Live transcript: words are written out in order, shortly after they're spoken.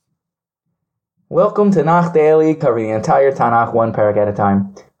Welcome to Tanakh Daily, covering the entire Tanakh one parak at a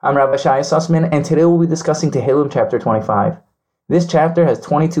time. I'm Rabbi Shai Sussman, and today we'll be discussing Tehillim chapter 25. This chapter has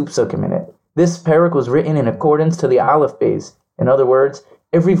 22 psukim in it. This parak was written in accordance to the Aleph Beis. In other words,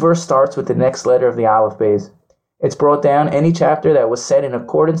 every verse starts with the next letter of the Aleph Beis. It's brought down any chapter that was said in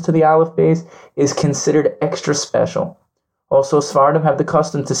accordance to the Aleph Beis is considered extra special. Also, Sfardim have the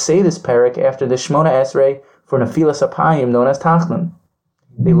custom to say this parak after the Shmona Esrei for Nefilas Apayim known as Tachlin.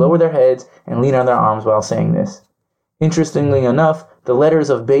 They lower their heads and lean on their arms while saying this. Interestingly enough, the letters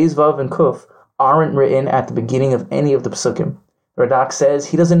of Beis, Vav, and Kuf aren't written at the beginning of any of the psukim. Radak says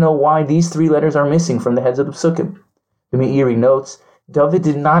he doesn't know why these three letters are missing from the heads of the psukim. The Meiri notes, David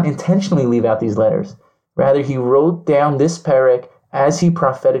did not intentionally leave out these letters. Rather, he wrote down this parak as he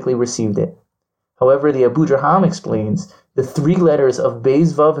prophetically received it. However, the Abu Draham explains, the three letters of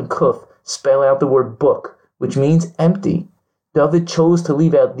Beis, Vav, and Kuf spell out the word book, which means empty. David chose to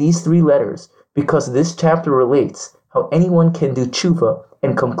leave out these three letters because this chapter relates how anyone can do tshuva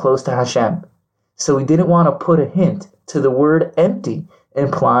and come close to Hashem. So he didn't want to put a hint to the word empty,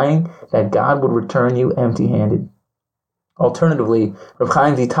 implying that God would return you empty-handed. Alternatively, Rav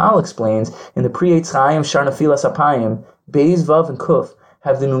Chaim Vital explains in the Pri Eitz Chaim Shar Nefilas Apayim, Beis, Vav, and Kuf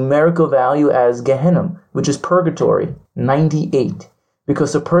have the numerical value as Gehenim, which is purgatory, 98,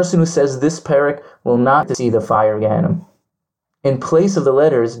 because the person who says this parak will not see the fire of Gehenim. In place of the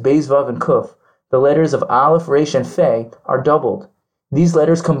letters Beis, Vav, and Kuf, the letters of Aleph, Resh, and Fei are doubled. These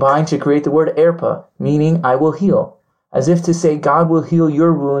letters combine to create the word Erpa, meaning I will heal, as if to say God will heal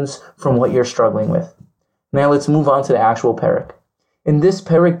your wounds from what you're struggling with. Now let's move on to the actual parak. In this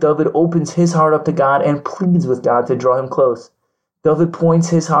parak, David opens his heart up to God and pleads with God to draw him close. David points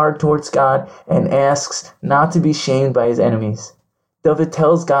his heart towards God and asks not to be shamed by his enemies. David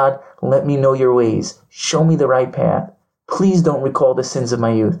tells God, let me know your ways, show me the right path. Please don't recall the sins of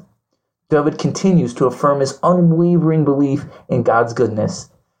my youth. David continues to affirm his unwavering belief in God's goodness,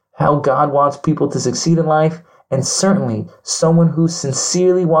 how God wants people to succeed in life, and certainly someone who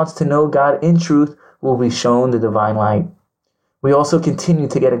sincerely wants to know God in truth will be shown the divine light. We also continue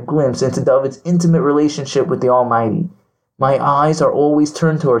to get a glimpse into David's intimate relationship with the Almighty. My eyes are always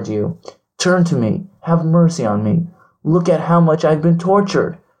turned towards you. Turn to me. Have mercy on me. Look at how much I've been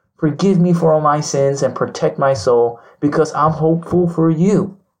tortured. Forgive me for all my sins and protect my soul, because I'm hopeful for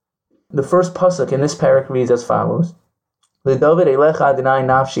you. The first pasuk in this parak reads as follows: LeDavid elecha Adonai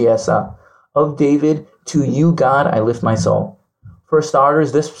nafshi esa. Of David, to you, God, I lift my soul. For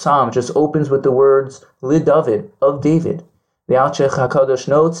starters, this psalm just opens with the words LeDavid, of David. The Alshich HaKadosh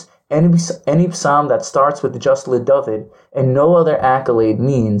notes, any psalm that starts with just LeDavid and no other accolade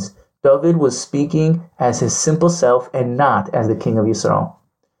means David was speaking as his simple self and not as the king of Yisrael.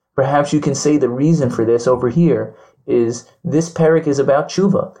 Perhaps you can say the reason for this over here is this parak is about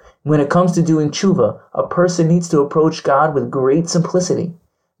tshuva. When it comes to doing tshuva, a person needs to approach God with great simplicity,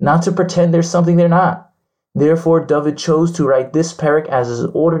 not to pretend there's something they're not. Therefore, David chose to write this parak as his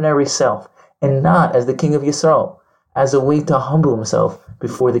ordinary self and not as the king of Yisrael, as a way to humble himself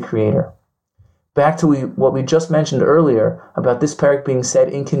before the Creator. Back to what we just mentioned earlier about this parak being said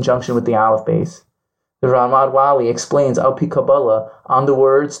in conjunction with the Aleph Beis. The Ramad Wali explains Al Pi Kabbalah on the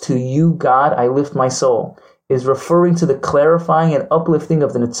words, to you, God, I lift my soul, is referring to the clarifying and uplifting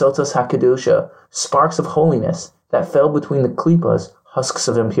of the Nitzotos HaKedusha, sparks of holiness that fell between the klippas, husks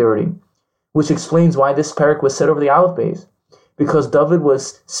of impurity, which explains why this parak was said over the Aleph Beis, because David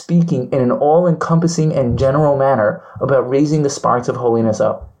was speaking in an all-encompassing and general manner about raising the sparks of holiness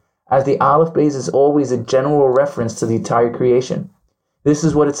up, as the Aleph Beis is always a general reference to the entire creation. This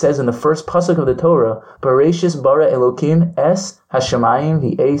is what it says in the first pasuk of the Torah, Bereshis bara Elokim es hashamayim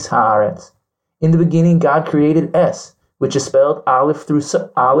v'es haaretz. In the beginning, God created Es, which is spelled Aleph through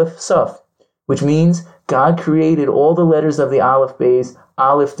Aleph Saf, which means God created all the letters of the Aleph Beis,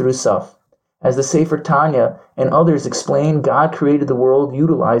 Aleph through Saf. As the Sefer Tanya and others explain, God created the world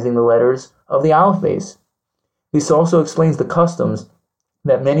utilizing the letters of the Aleph Beis. This also explains the customs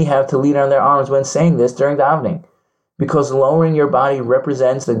that many have to lean on their arms when saying this during davening, because lowering your body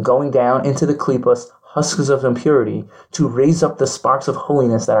represents the going down into the klippas, husks of impurity, to raise up the sparks of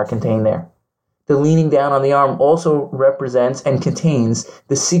holiness that are contained there. The leaning down on the arm also represents and contains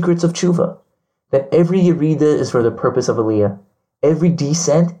the secrets of tshuva, that every yerida is for the purpose of aliyah, every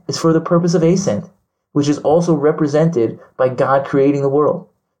descent is for the purpose of ascent, which is also represented by God creating the world,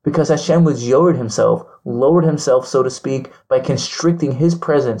 because Hashem was lowered himself, so to speak, by constricting his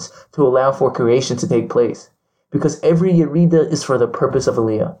presence to allow for creation to take place, because every yerida is for the purpose of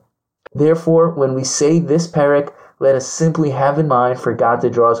aliyah. Therefore, when we say this parak, let us simply have in mind for God to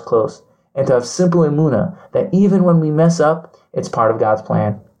draw us close, and to have simple emunah that even when we mess up, it's part of God's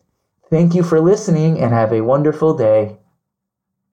plan. Thank you for listening and have a wonderful day.